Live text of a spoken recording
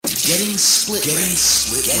Getting split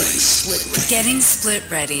ready. Getting split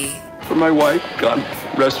ready. For my wife, God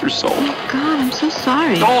rest her soul. Oh, God, I'm so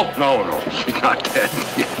sorry. No, she's not dead.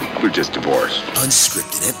 We're just divorced.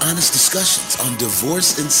 Unscripted and honest discussions on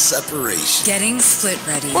divorce and separation. Getting split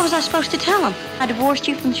ready. What was I supposed to tell him? I divorced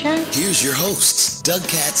you from the show? Here's your hosts, Doug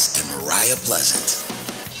Katz and Mariah Pleasant.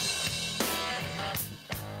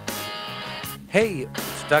 Hey,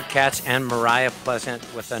 it's Doug Katz and Mariah Pleasant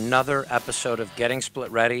with another episode of Getting Split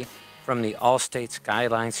Ready from the Allstate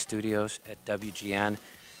Skyline Studios at WGN.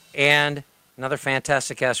 And another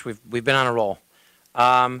fantastic guest. We've been on a roll.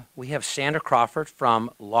 We have Sandra Crawford from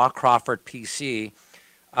Law Crawford PC.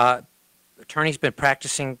 Attorney's been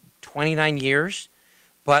practicing 29 years.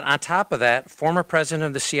 But on top of that, former president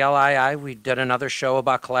of the CLII. We did another show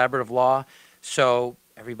about collaborative law, so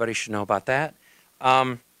everybody should know about that.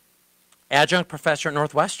 Adjunct professor at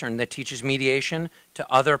Northwestern that teaches mediation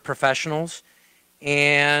to other professionals.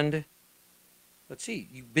 And let's see,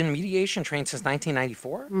 you've been mediation trained since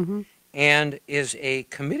 1994 and is a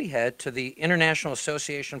committee head to the International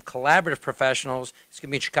Association of Collaborative Professionals. It's going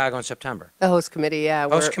to be in Chicago in September. The host committee, yeah.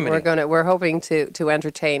 We're hoping to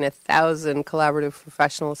entertain 1,000 collaborative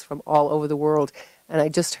professionals from all over the world. And I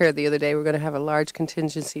just heard the other day we're going to have a large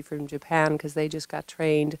contingency from Japan because they just got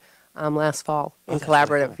trained last fall in collaborative.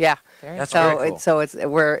 Really cool. Yeah. That's very cool.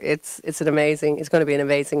 It's going to be an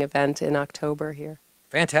amazing event in October here.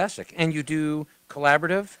 Fantastic. And you do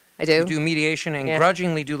collaborative? I do. You do mediation and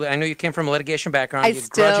grudgingly do. I know you came from a litigation background.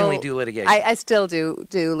 Grudgingly do litigation. I still do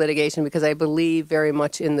litigation because I believe very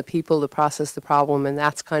much in the people, the process, the problem, and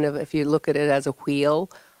that's kind of, if you look at it as a wheel,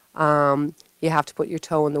 you have to put your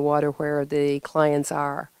toe in the water where the clients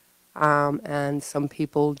are, and some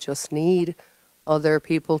people just need other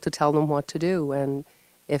people to tell them what to do, and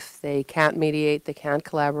if they can't mediate, they can't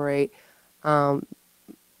collaborate,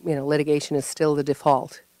 litigation is still the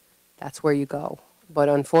default. That's where you go. But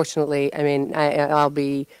unfortunately, I mean, I'll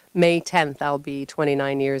be, May 10th, I'll be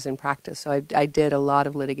 29 years in practice, so I did a lot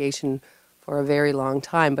of litigation for a very long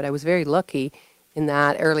time, but I was very lucky in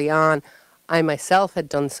that early on, I myself had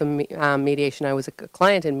done some mediation. I was a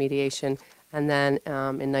client in mediation. And then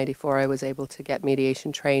in '94, I was able to get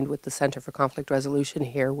mediation trained with the Center for Conflict Resolution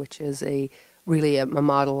here, which is really a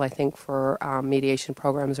model, I think, for mediation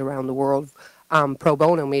programs around the world, pro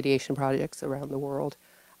bono mediation projects around the world.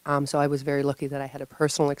 So I was very lucky that I had a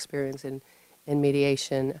personal experience in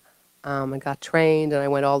mediation. I got trained, and I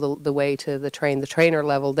went all the way to the trainer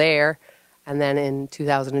level there. And then in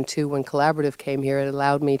 2002, when Collaborative came here, it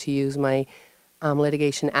allowed me to use my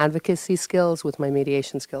litigation advocacy skills with my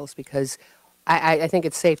mediation skills, because I think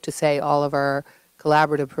it's safe to say all of our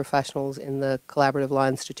collaborative professionals in the Collaborative Law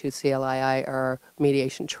Institute, CLII, are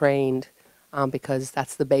mediation trained because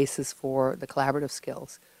that's the basis for the collaborative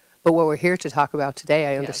skills. But what we're here to talk about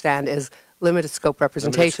today, I understand, is limited scope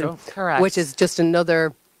representation, Correct. Which is just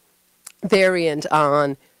another variant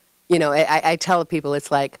on, I tell people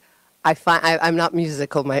it's like, I'm not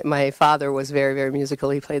musical. My father was very, very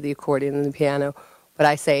musical. He played the accordion and the piano. But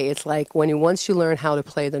I say it's like once you learn how to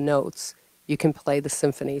play the notes, you can play the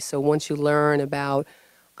symphony. So once you learn about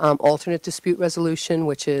alternate dispute resolution,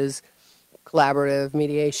 which is collaborative,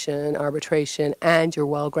 mediation, arbitration, and you're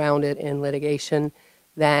well-grounded in litigation,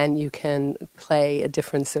 then you can play a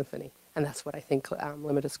different symphony. And that's what I think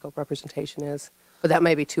limited scope representation is. But that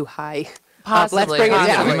may be too high. Possibly. Let's bring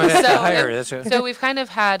it down. So we've kind of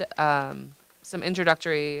had some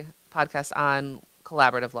introductory podcasts on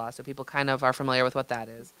collaborative law, so people kind of are familiar with what that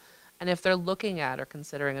is. And if they're looking at or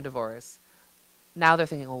considering a divorce, now they're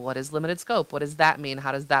thinking, well, what is limited scope? What does that mean?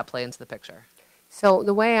 How does that play into the picture? So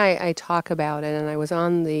the way I talk about it, and I was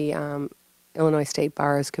on the Illinois State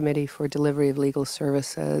Bar's Committee for Delivery of Legal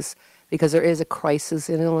Services, because there is a crisis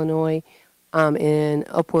in Illinois in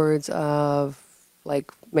upwards of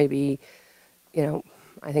maybe,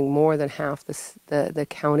 I think more than half the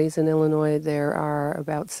counties in Illinois, there are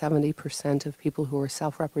about 70% of people who are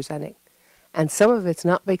self-representing. And some of it's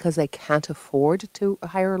not because they can't afford to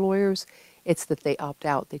hire lawyers, it's that they opt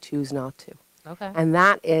out, they choose not to. Okay. And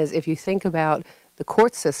that is, if you think about the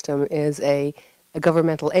court system, is a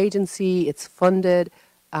governmental agency, it's funded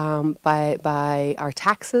by our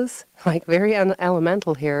taxes, very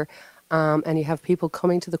elemental here, and you have people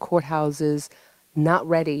coming to the courthouses not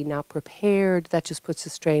ready, not prepared. That just puts a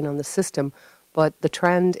strain on the system. But the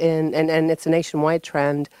trend and it's a nationwide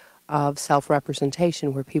trend of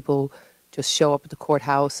self-representation where people just show up at the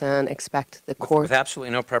courthouse and expect the court... With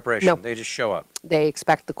absolutely no preparation. No. They just show up. They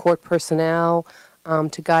expect the court personnel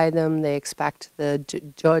to guide them. They expect the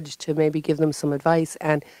judge to maybe give them some advice.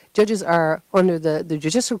 And judges are, under the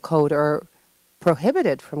judicial code, are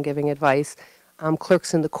prohibited from giving advice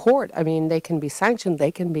clerks in the court. I mean, they can be sanctioned.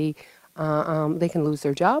 They can lose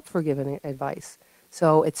their job for giving advice.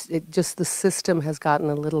 So just the system has gotten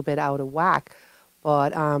a little bit out of whack.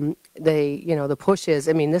 But the push is,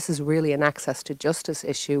 I mean, this is really an access to justice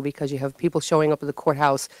issue, because you have people showing up at the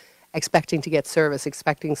courthouse expecting to get service,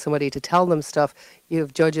 expecting somebody to tell them stuff. You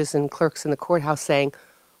have judges and clerks in the courthouse saying,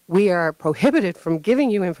 we are prohibited from giving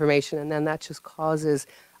you information, and then that just causes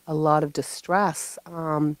a lot of distress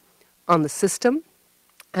on the system.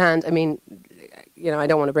 And I mean, I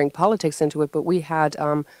don't want to bring politics into it, but we had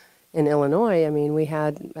in Illinois, I mean, we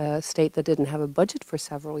had a state that didn't have a budget for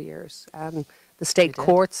several years. The state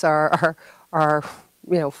courts are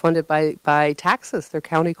funded by taxes. They're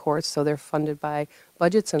county courts, so they're funded by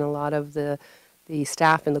budgets, and a lot of the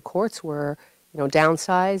staff in the courts were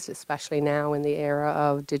downsized, especially now in the era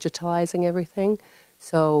of digitalizing everything.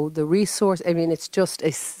 So the resource, I mean, it's just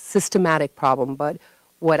a systematic problem. But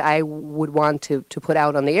what I would want to put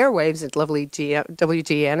out on the airwaves at lovely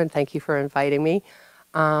WGN, and thank you for inviting me,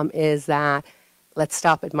 is that let's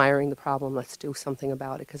stop admiring the problem. Let's do something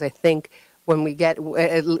about it. Because I think when we get,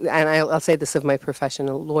 and I'll say this of my profession,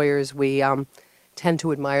 lawyers, we tend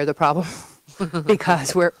to admire the problem.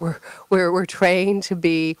 Because we're trained to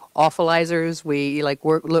be awfulizers. We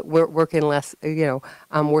work in less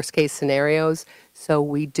worst case scenarios. So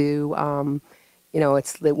we do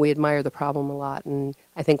it's that we admire the problem a lot. And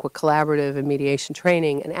I think what collaborative and mediation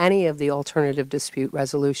training and any of the alternative dispute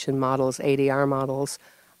resolution models, ADR models,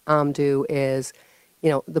 do is,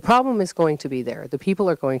 the problem is going to be there. The people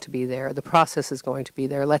are going to be there. The process is going to be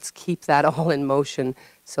there. Let's keep that all in motion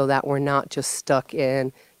so that we're not just stuck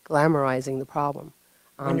in glamorizing the problem.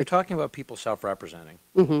 When you're talking about people self-representing,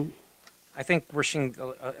 Mm-hmm. I think we're seeing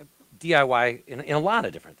DIY in a lot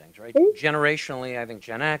of different things, right? Generationally, I think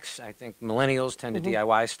Gen X, I think millennials tend to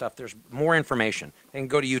DIY stuff. There's more information. They can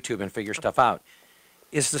go to YouTube and figure stuff out.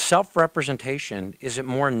 Is the self-representation, is it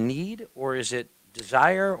more need, or is it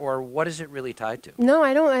desire, or what is it really tied to? No,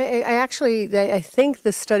 I don't. I think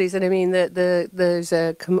the studies, and I mean, there's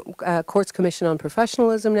a Courts Commission on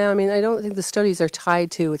Professionalism now. I mean, I don't think the studies are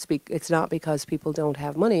tied to it's not because people don't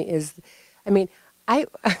have money. I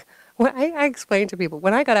explain to people,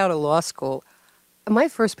 when I got out of law school, my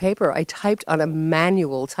first paper I typed on a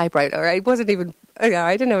manual typewriter. I wasn't even,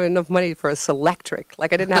 I didn't have enough money for a Selectric.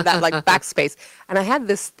 Like, I didn't have that backspace. And I had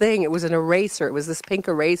this thing, it was an eraser. It was this pink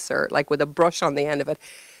eraser, with a brush on the end of it.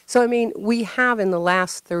 So, I mean, we have in the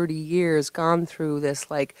last 30 years gone through this,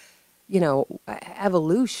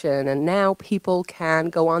 evolution. And now people can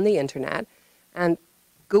go on the internet and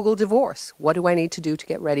Google divorce. What do I need to do to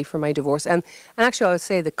get ready for my divorce? And actually, I would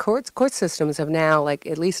say the court systems have now,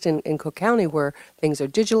 at least in Cook County, where things are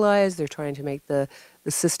digitalized, they're trying to make the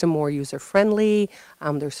system more user-friendly.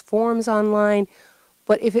 There's forms online.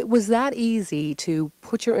 But if it was that easy to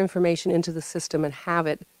put your information into the system and have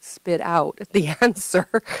it spit out the answer,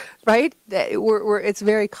 right? It's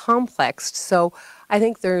very complex. So I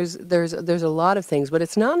think there's a lot of things, but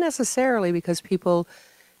it's not necessarily because people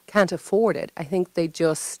can't afford it. I think they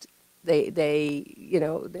just,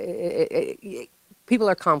 people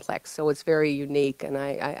are complex, so it's very unique, and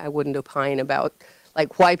I wouldn't opine about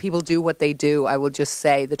why people do what they do. I will just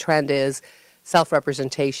say the trend is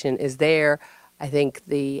self-representation is there. I think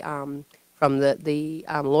from the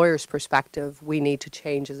lawyer's perspective, we need to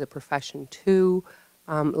change as a profession too.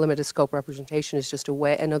 Limited scope representation is just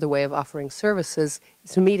another way of offering services.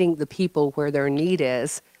 It's meeting the people where their need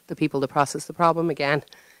is, the people to process the problem again.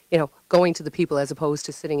 Going to the people as opposed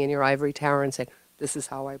to sitting in your ivory tower and saying, this is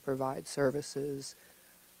how I provide services.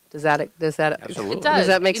 Does that Absolutely. It does. Does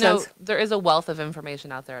that make sense? There is a wealth of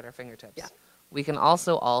information out there at our fingertips. Yeah. We can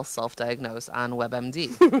also all self-diagnose on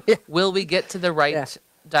WebMD. Yeah. Will we get to the right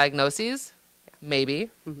diagnoses? Maybe.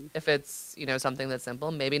 Mm-hmm. If it's, something that's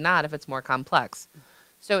simple. Maybe not if it's more complex.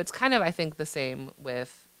 So it's kind of, I think, the same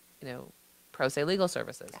with, pro se legal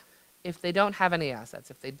services. Yeah. If they don't have any assets,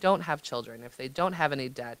 if they don't have children, if they don't have any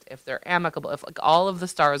debt, if they're amicable, if all of the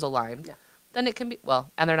stars align, then it can be,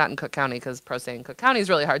 and they're not in Cook County because pro se in Cook County is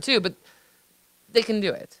really hard too, but they can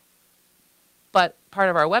do it. But part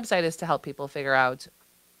of our website is to help people figure out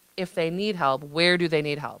if they need help, where do they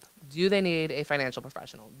need help? Do they need a financial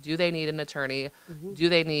professional? Do they need an attorney? Mm-hmm. Do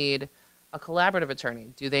they need a collaborative attorney?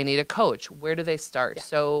 Do they need a coach? Where do they start? Yeah.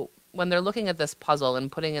 So when they're looking at this puzzle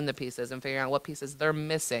and putting in the pieces and figuring out what pieces they're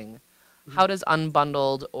missing, how does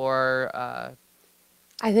unbundled or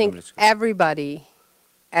I think everybody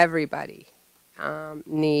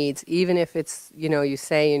needs, even if it's, you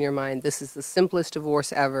say in your mind, this is the simplest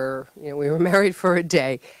divorce ever, we were married for a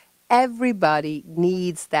day. Everybody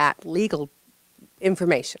needs that legal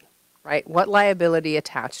information. right? What liability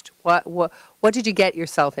attached? What did you get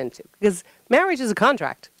yourself into? Because marriage is a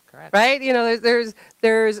contract. Correct. Right? You know,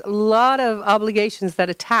 there's a lot of obligations that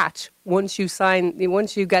attach once you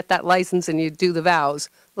get that license and you do the vows.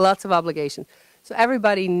 Lots of obligations. So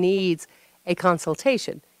everybody needs a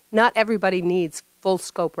consultation. Not everybody needs full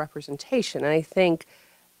scope representation. And I think,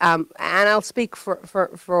 and I'll speak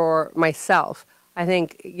for myself. I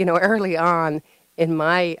think, you know, early on in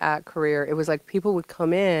my career, it was like people would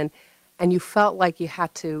come in and you felt like you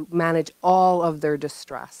had to manage all of their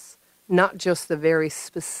distress, not just the very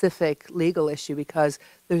specific legal issue, because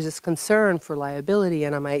there's this concern for liability,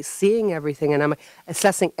 and am I seeing everything, and am I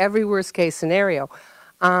assessing every worst case scenario?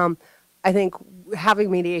 I think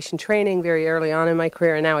having mediation training very early on in my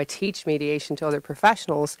career, and now I teach mediation to other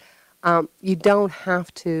professionals, you don't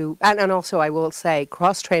have to, and also I will say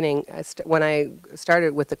cross-training, when I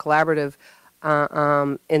started with the Collaborative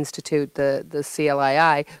Institute, the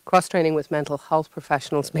CLII, cross-training with mental health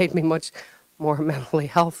professionals made me much more mentally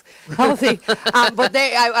healthy. But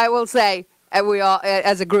I will say, we all,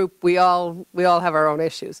 as a group, we all have our own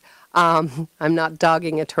issues. I'm not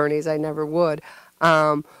dogging attorneys; I never would.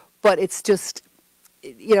 But it's just,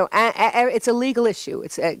 you know, it's a legal issue.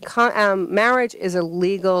 Marriage is a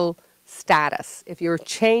legal status. If you're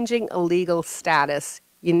changing a legal status,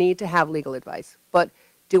 you need to have legal advice. But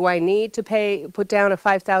do I need to put down a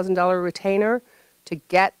 $5,000 retainer to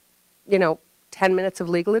get, you know, 10 minutes of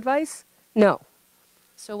legal advice? No.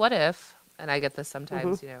 So what if, and I get this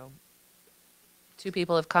sometimes, you know, two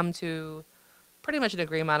people have come to pretty much an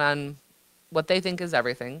agreement on what they think is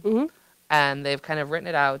everything, and they've kind of written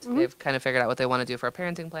it out, they've kind of figured out what they want to do for a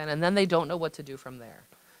parenting plan, and then they don't know what to do from there.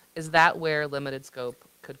 Is that where limited scope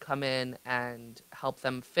could come in and help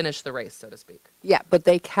them finish the race, so to speak? Yeah, but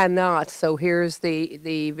they cannot. So here's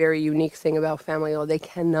the very unique thing about family law. They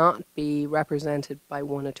cannot be represented by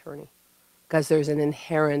one attorney because there's an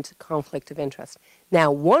inherent conflict of interest.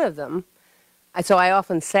 Now, one of them, so I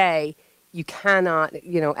often say, you cannot,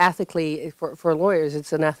 you know, ethically, for lawyers,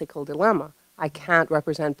 it's an ethical dilemma. I can't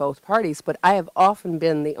represent both parties, but I have often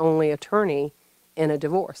been the only attorney in a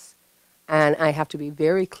divorce. And I have to be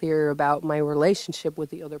very clear about my relationship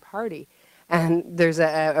with the other party. And there's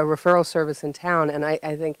a referral service in town, and I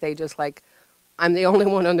think they just like, I'm the only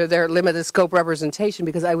one under their limited scope representation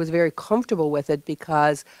because I was very comfortable with it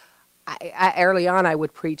because I early on I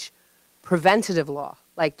would preach preventative law.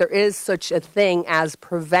 Like there is such a thing as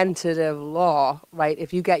preventative law, right?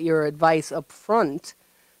 If you get your advice up front,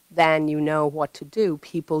 then you know what to do.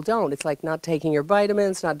 People don't. It's like not taking your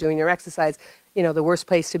vitamins, not doing your exercise. You know, the worst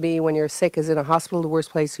place to be when you're sick is in a hospital. The worst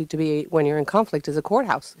place to be when you're in conflict is a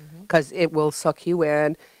courthouse because it will suck you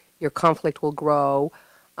in. Your conflict will grow.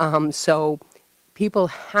 So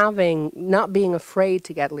people not being afraid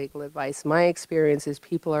to get legal advice. My experience is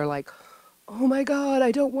people are like, oh my God,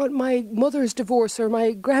 I don't want my mother's divorce or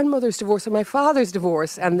my grandmother's divorce or my father's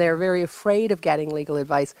divorce. And they're very afraid of getting legal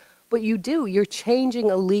advice. But you do. You're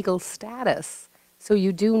changing a legal status. So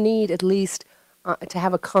you do need at least to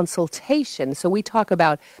have a consultation. So we talk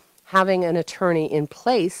about having an attorney in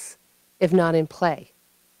place, if not in play,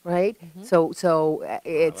 right? So it's, I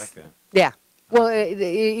like that. yeah. Well,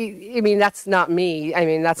 I mean, that's not me. I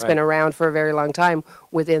mean, that's been around for a very long time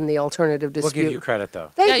within the alternative dispute. We'll give you credit, though.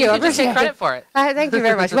 Thank you. You I can just take appreciate credit it. for it. Thank you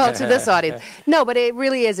very much. Well, to this audience. No, but it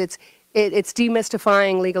really is. It's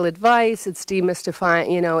demystifying legal advice. It's demystifying,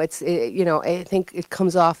 you know, you know, I think it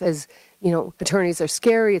comes off as, you know, attorneys are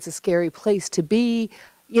scary. It's a scary place to be.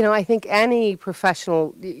 You know, I think any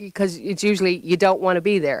professional, because it's usually you don't want to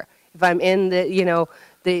be there. If I'm in the, you know,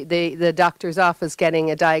 the doctor's office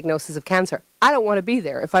getting a diagnosis of cancer, I don't want to be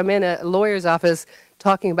there. If I'm in a lawyer's office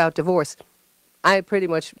talking about divorce, I pretty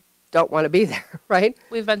much don't want to be there, right?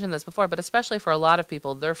 We've mentioned this before, but especially for a lot of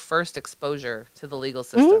people, their first exposure to the legal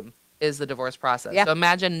system is the divorce process. Yeah. So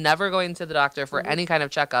imagine never going to the doctor for any kind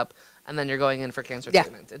of checkup, and then you're going in for cancer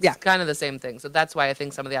treatment. It's kind of the same thing. So that's why I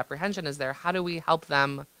think some of the apprehension is there. How do we help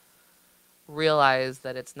them realize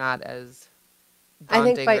that it's not as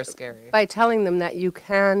daunting or scary? By telling them that you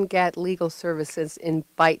can get legal services in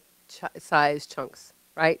bite-sized chunks,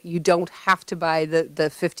 right? You don't have to buy the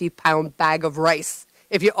 50-pound bag of rice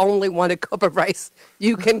if you only want a cup of rice.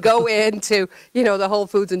 You can go into, you know, the Whole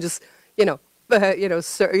Foods and just,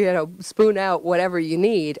 spoon out whatever you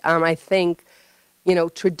need. I think, you know,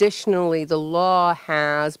 traditionally the law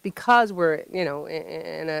has, because we're, you know,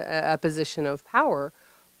 in a position of power,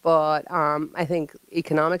 but I think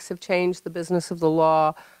economics have changed the business of the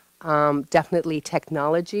law, definitely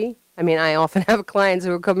technology. I mean, I often have clients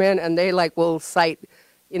who come in and they will cite,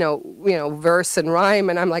 you know, verse and rhyme,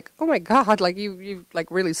 and I'm like, oh my God, like you've like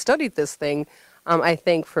really studied this thing. I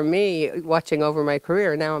think for me, watching over my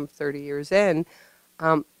career, now I'm 30 years in,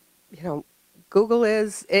 you know, Google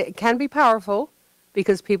it can be powerful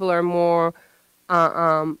because people are more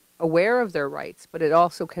aware of their rights, but it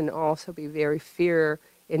also can also be very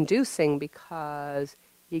fear-inducing because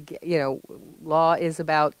law is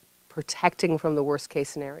about protecting from the worst-case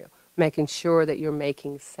scenario, making sure that you're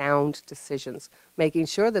making sound decisions, making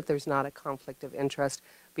sure that there's not a conflict of interest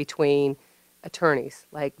between attorneys,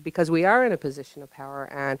 because we are in a position of power,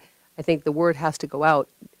 and I think the word has to go out.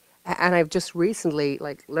 And I've just recently,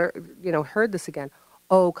 heard this again.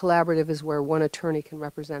 Oh, collaborative is where one attorney can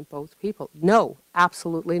represent both people. No,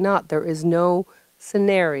 absolutely not. There is no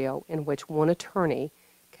scenario in which one attorney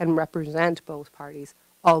can represent both parties,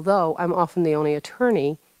 although I'm often the only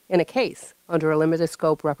attorney in a case under a limited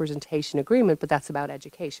scope representation agreement, but that's about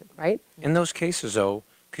education, right? In those cases, though,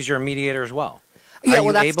 because you're a mediator as well. Yeah,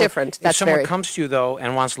 well, that's different. If someone comes to you, though,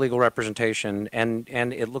 and wants legal representation, and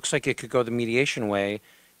it looks like it could go the mediation way,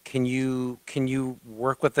 can you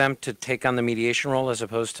work with them to take on the mediation role as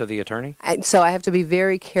opposed to the attorney? So I have to be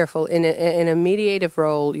very careful. In a mediative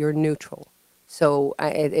role, you're neutral. So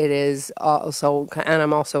it is also, and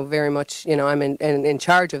I'm also very much, I'm in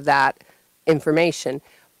charge of that information.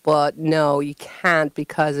 But no, you can't,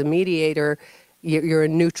 because a mediator, you're a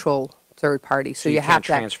neutral third party. So you have to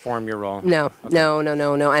transform your role. No, okay. no.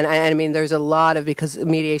 And I mean, there's a lot of, because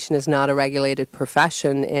mediation is not a regulated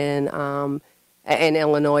profession in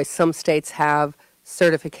Illinois. Some states have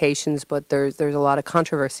certifications, but there's a lot of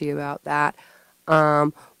controversy about that.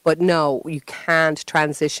 But no, you can't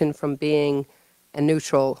transition from being a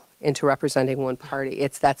neutral into representing one party.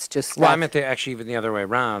 That's just. Well, I meant actually even the other way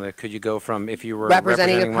around. Could you go from, if you were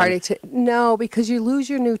representing a party to no, because you lose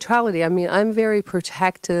your neutrality. I mean, I'm very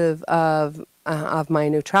protective of my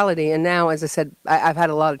neutrality, and now, as I said, I've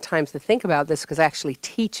had a lot of times to think about this because I actually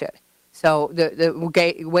teach it. So the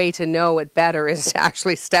way to know it better is to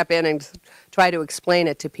actually step in and try to explain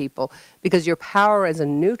it to people, because your power as a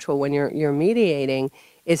neutral when you're mediating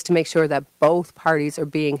is to make sure that both parties are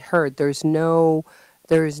being heard. There's no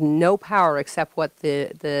power except what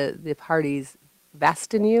the parties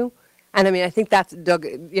vest in you. And I mean, I think that's,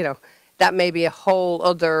 that may be a whole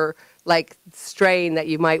other strain that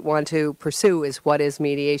you might want to pursue, is what is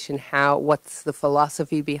mediation, what's the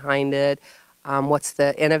philosophy behind it, what's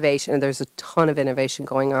the innovation. And there's a ton of innovation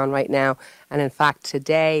going on right now. And in fact,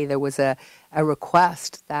 today there was a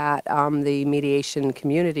request that the mediation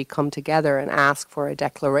community come together and ask for a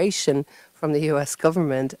declaration from the U.S.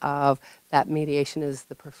 government of that mediation is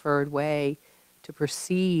the preferred way to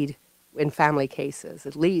proceed in family cases,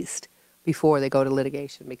 at least before they go to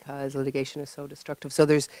litigation, because litigation is so destructive. So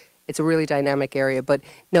it's a really dynamic area. But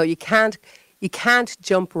no, you can't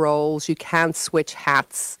jump roles, you can't switch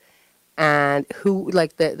hats, and who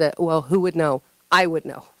would know? I would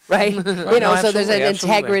know, right? So there's an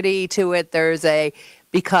integrity to it.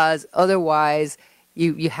 Because otherwise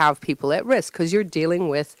you have people at risk, because you're dealing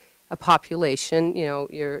with a population,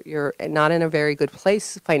 you're not in a very good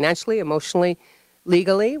place financially, emotionally,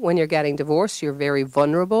 legally. When you're getting divorced, you're very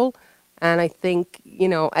vulnerable. And I think,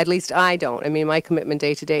 at least I don't. I mean, my commitment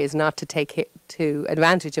day to day is not to take to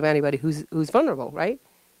advantage of anybody who's vulnerable, right?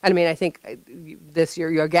 I mean, I think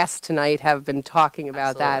your guests tonight have been talking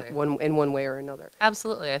about Absolutely. that in one way or another.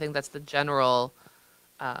 Absolutely. I think that's the general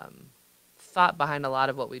thought behind a lot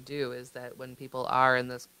of what we do, is that when people are in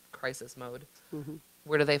this crisis mode, mm-hmm.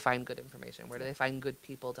 where do they find good information? Where do they find good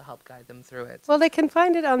people to help guide them through it? Well, they can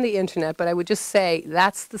find it on the internet, but I would just say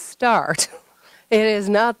that's the start. It is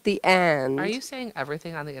not the end. Are you saying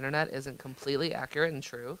everything on the internet isn't completely accurate and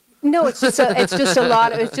true? No, it's just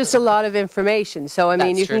a lot of information. So I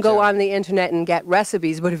mean, you can go on the internet and get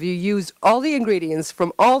recipes, but if you use all the ingredients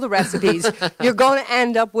from all the recipes, you're going to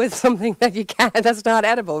end up with something that's not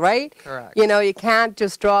edible, right? Correct. You can't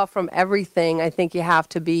just draw from everything. I think you have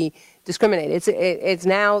to be discriminated. It's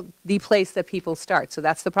now the place that people start. So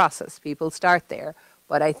that's the process. People start there.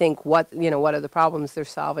 But I think what are the problems they're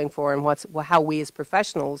solving for, and how we as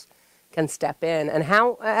professionals can step in, and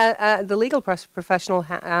how the legal professional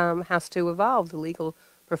has to evolve. The legal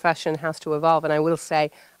profession has to evolve. And I will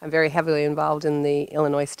say I'm very heavily involved in the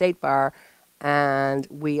Illinois State Bar, and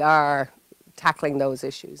we are tackling those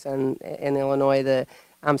issues. And in Illinois, the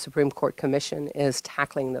Supreme Court Commission is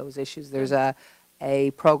tackling those issues. There's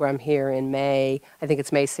a program here in May, I think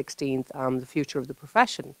it's May 16th, The Future of the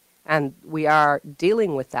Profession. And we are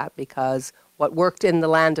dealing with that, because what worked in the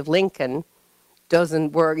land of Lincoln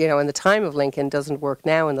doesn't work, in the time of Lincoln, doesn't work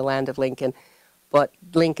now in the land of Lincoln. But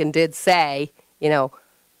Lincoln did say,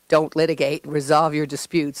 don't litigate, resolve your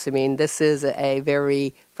disputes. I mean, this is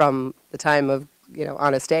from the time of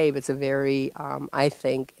Honest Abe, it's a very, I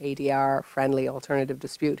think, ADR-friendly alternative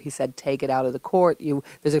dispute. He said, take it out of the court.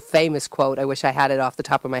 There's a famous quote, I wish I had it off the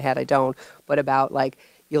top of my head, I don't, but about, like,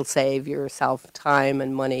 you'll save yourself time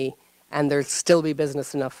and money, and there'll still be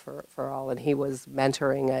business enough for all. And he was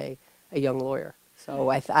mentoring a young lawyer. So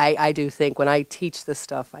I do think when I teach this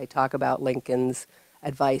stuff, I talk about Lincoln's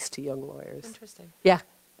advice to young lawyers. Interesting. Yeah.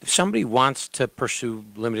 If somebody wants to pursue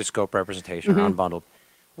limited scope representation or unbundled,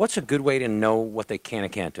 what's a good way to know what they can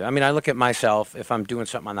and can't do? I mean, I look at myself, if I'm doing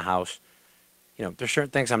something on the house, there's certain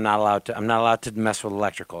things I'm not allowed to mess with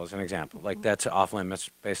electrical, as an example. Like, that's off limits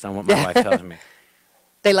based on what my wife tells me.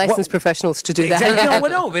 They license professionals to do that. Exactly.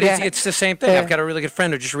 No, but Yeah. it's the same thing. Yeah. I've got a really good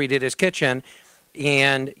friend who just redid his kitchen,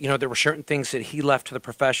 and there were certain things that he left to the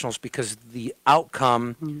professionals because the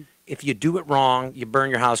outcome, if you do it wrong, you burn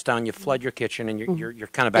your house down, you flood your kitchen, and you're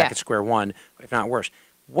kind of back at square one, if not worse.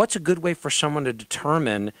 What's a good way for someone to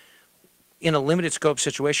determine in a limited scope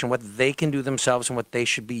situation what they can do themselves and what they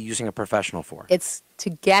should be using a professional for? It's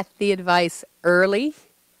to get the advice early,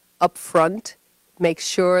 up front. Make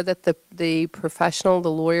sure that the professional,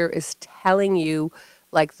 the lawyer, is telling you,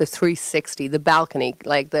 like, the 360, the balcony,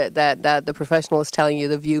 like that the professional is telling you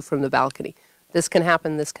the view from the balcony. This can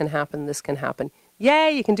happen, this can happen, this can happen. Yeah,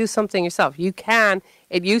 you can do something yourself. You can.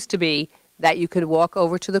 It used to be that you could walk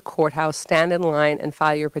over to the courthouse, stand in line, and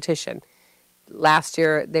file your petition. Last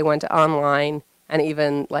year, they went online, and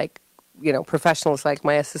even, professionals like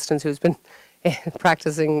my assistant who's been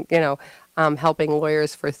practicing, helping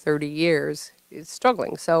lawyers for 30 years is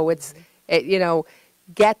struggling. So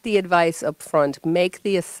get the advice up front. Make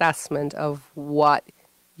the assessment of what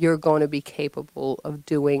you're going to be capable of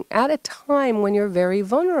doing at a time when you're very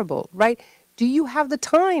vulnerable, right? Do you have the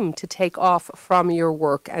time to take off from your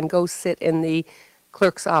work and go sit in the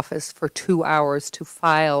clerk's office for 2 hours to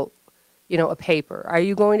file, a paper? Are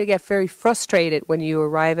you going to get very frustrated when you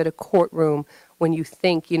arrive at a courtroom, when you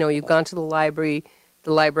think, you've gone to the library,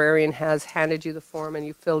 the librarian has handed you the form and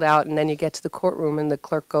you filled out, and then you get to the courtroom and the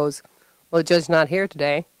clerk goes, well, the judge's not here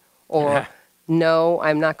today, or no,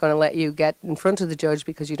 I'm not going to let you get in front of the judge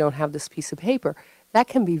because you don't have this piece of paper. That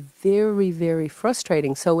can be very, very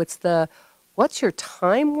frustrating. So it's what's your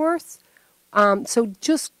time worth? So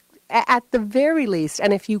just at the very least,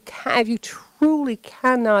 and if you truly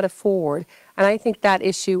cannot afford, and I think that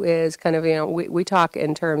issue is kind of, we talk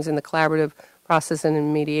in terms in the collaborative process and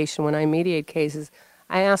in mediation. When I mediate cases,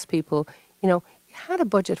 I ask people, you had a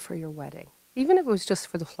budget for your wedding, even if it was just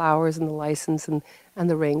for the flowers and the license and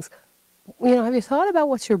the rings. Have you thought about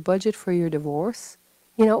what's your budget for your divorce?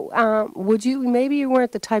 Would you, maybe you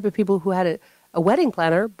weren't the type of people who had a wedding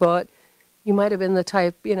planner, but you might have been the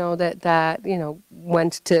type, that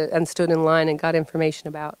went to and stood in line and got information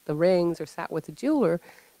about the rings or sat with the jeweler.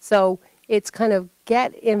 So it's kind of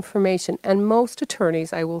get information. And most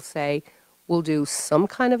attorneys, I will say, will do some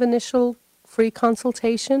kind of initial free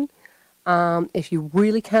consultation. If you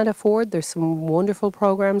really can't afford, there's some wonderful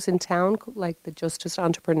programs in town, like the Justice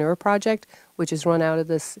Entrepreneur Project, which is run out of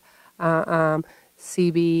this CB,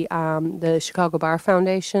 the Chicago Bar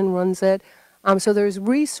Foundation runs it. So there's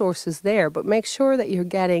resources there, but make sure that you're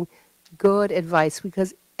getting good advice,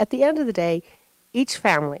 because at the end of the day, each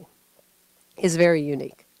family is very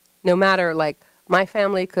unique. No matter, my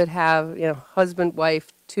family could have, husband,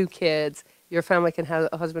 wife, 2 kids. Your family can have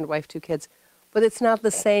a husband, wife, 2 kids. But it's not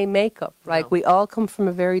the same makeup. No. We all come from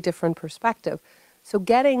a very different perspective. So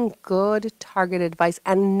getting good targeted advice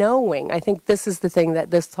and knowing, I think this is the thing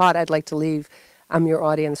this thought I'd like to leave your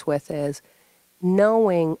audience with is,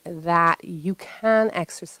 knowing that you can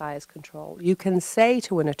exercise control. You can say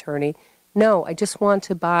to an attorney, no, I just want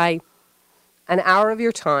to buy an hour of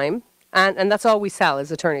your time, and that's all we sell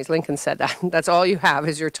as attorneys. Lincoln said that. That's all you have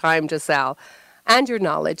is your time to sell and your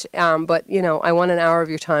knowledge. But, I want an hour of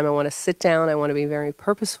your time. I want to sit down. I want to be very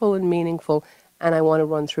purposeful and meaningful, and I want to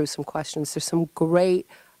run through some questions. There's some great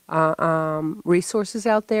resources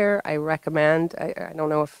out there. I recommend, I don't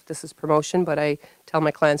know if this is promotion, but I tell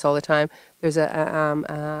my clients all the time, there's an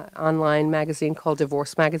online magazine called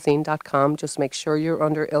divorcemagazine.com. Just make sure you're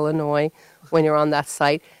under Illinois when you're on that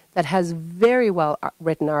site, that has very well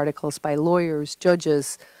written articles by lawyers,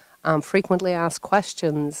 judges, frequently asked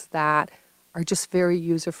questions that are just very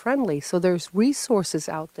user-friendly. So there's resources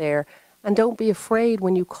out there, and don't be afraid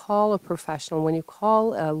when you call a professional, when you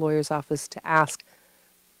call a lawyer's office to ask,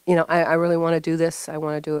 I really want to do this. I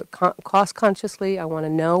want to do it cost-consciously. I want to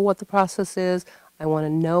know what the process is. I want to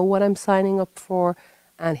know what I'm signing up for.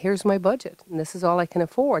 And here's my budget. And this is all I can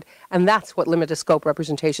afford. And that's what limited scope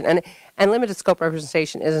representation. And limited scope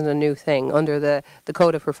representation isn't a new thing. Under the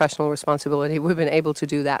Code of Professional Responsibility, we've been able to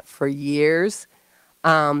do that for years.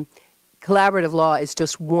 collaborative law is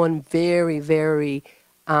just one very, very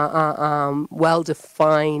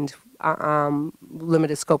well-defined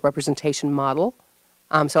limited scope representation model.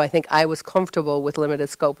 So I think I was comfortable with limited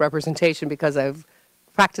scope representation because I've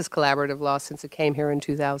practiced collaborative law since it came here in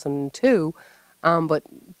 2002. But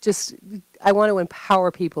just, I want to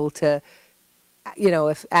empower people to,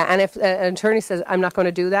 if an attorney says, I'm not going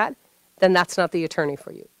to do that, then that's not the attorney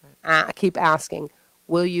for you. Keep asking,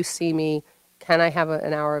 will you see me? Can I have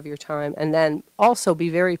an hour of your time? And then also be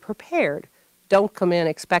very prepared. Don't come in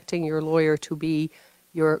expecting your lawyer to be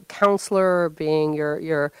your counselor, being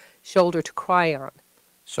your shoulder to cry on.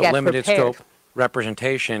 So limited scope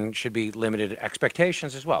representation should be limited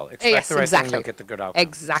expectations as well. Expect Yes, the right exactly. thing, you'll get the good outcome.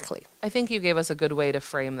 Exactly. I think you gave us a good way to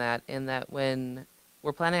frame that, in that when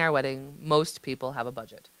we're planning our wedding, most people have a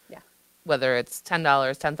budget. Yeah. Whether it's $10,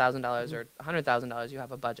 $10,000, or $100,000, you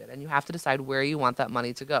have a budget, and you have to decide where you want that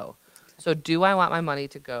money to go. So do I want my money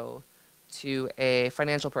to go to a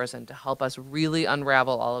financial person to help us really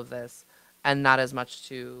unravel all of this, and not as much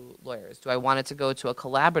to lawyers? Do I want it to go to a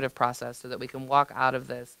collaborative process so that we can walk out of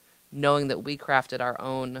this knowing that we crafted our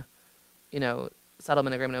own,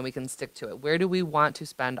 settlement agreement and we can stick to it? Where do we want to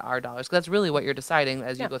spend our dollars? 'Cause that's really what you're deciding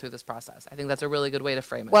as you go through this process. I think that's a really good way to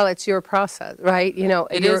frame it. Well, it's your process, right?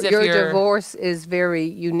 It is if your you're- divorce is very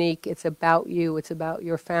unique. It's about you. It's about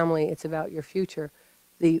your family. It's about your future.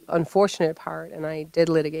 The unfortunate part, and I did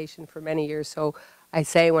litigation for many years, so I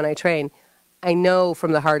say when I train, I know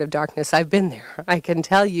from the heart of darkness, I've been there. I can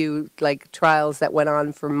tell you, like, trials that went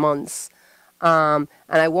on for months. And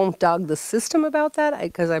I won't dog the system about that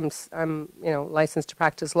because I'm licensed to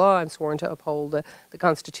practice law. I'm sworn to uphold the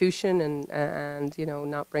Constitution and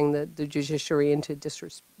not bring the judiciary into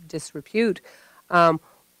disrepute.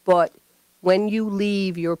 But when you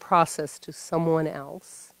leave your process to someone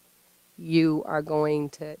else, you are going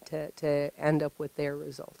to end up with their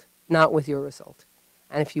result, not with your result.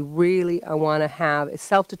 And if you really want to have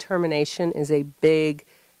self-determination is a big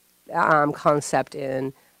concept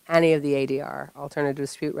in any of the ADR, alternative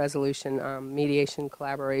dispute resolution, mediation,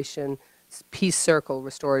 collaboration, peace circle,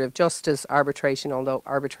 restorative justice, arbitration, although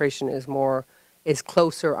arbitration is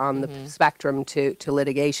closer on the spectrum to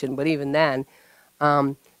litigation, but even then,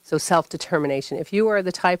 so self-determination. If you are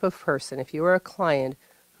the type of person, if you are a client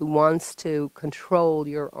who wants to control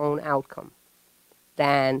your own outcome,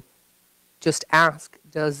 then just ask,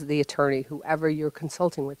 does the attorney, whoever you're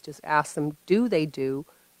consulting with, just ask them, do they do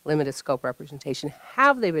limited scope representation?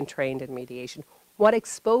 Have they been trained in mediation? What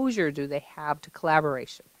exposure do they have to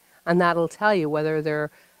collaboration? And that'll tell you whether they're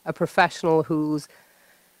a professional who's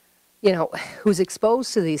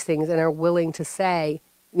exposed to these things and are willing to say,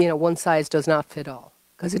 one size does not fit all.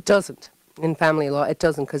 Because it doesn't. In family law, it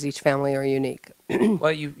doesn't, because each family are unique.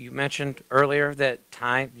 Well, you mentioned earlier that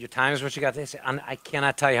your time is what you got to say. I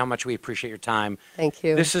cannot tell you how much we appreciate your time. Thank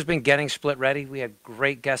you. This has been Getting Split Ready. We had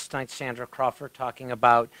great guest tonight, Sandra Crawford, talking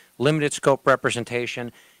about limited scope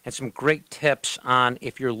representation and some great tips on,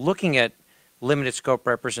 if you're looking at limited scope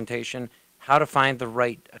representation, how to find the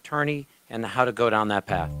right attorney and how to go down that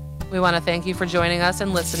path. We want to thank you for joining us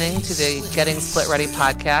and listening to the Getting Split Ready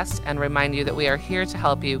podcast, and remind you that we are here to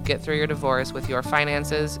help you get through your divorce with your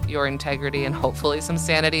finances, your integrity, and hopefully some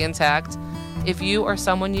sanity intact. If you or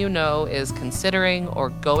someone you know is considering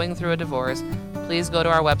or going through a divorce, please go to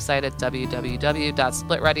our website at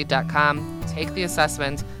www.splitready.com. Take the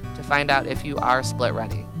assessment to find out if you are split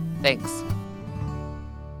ready. Thanks.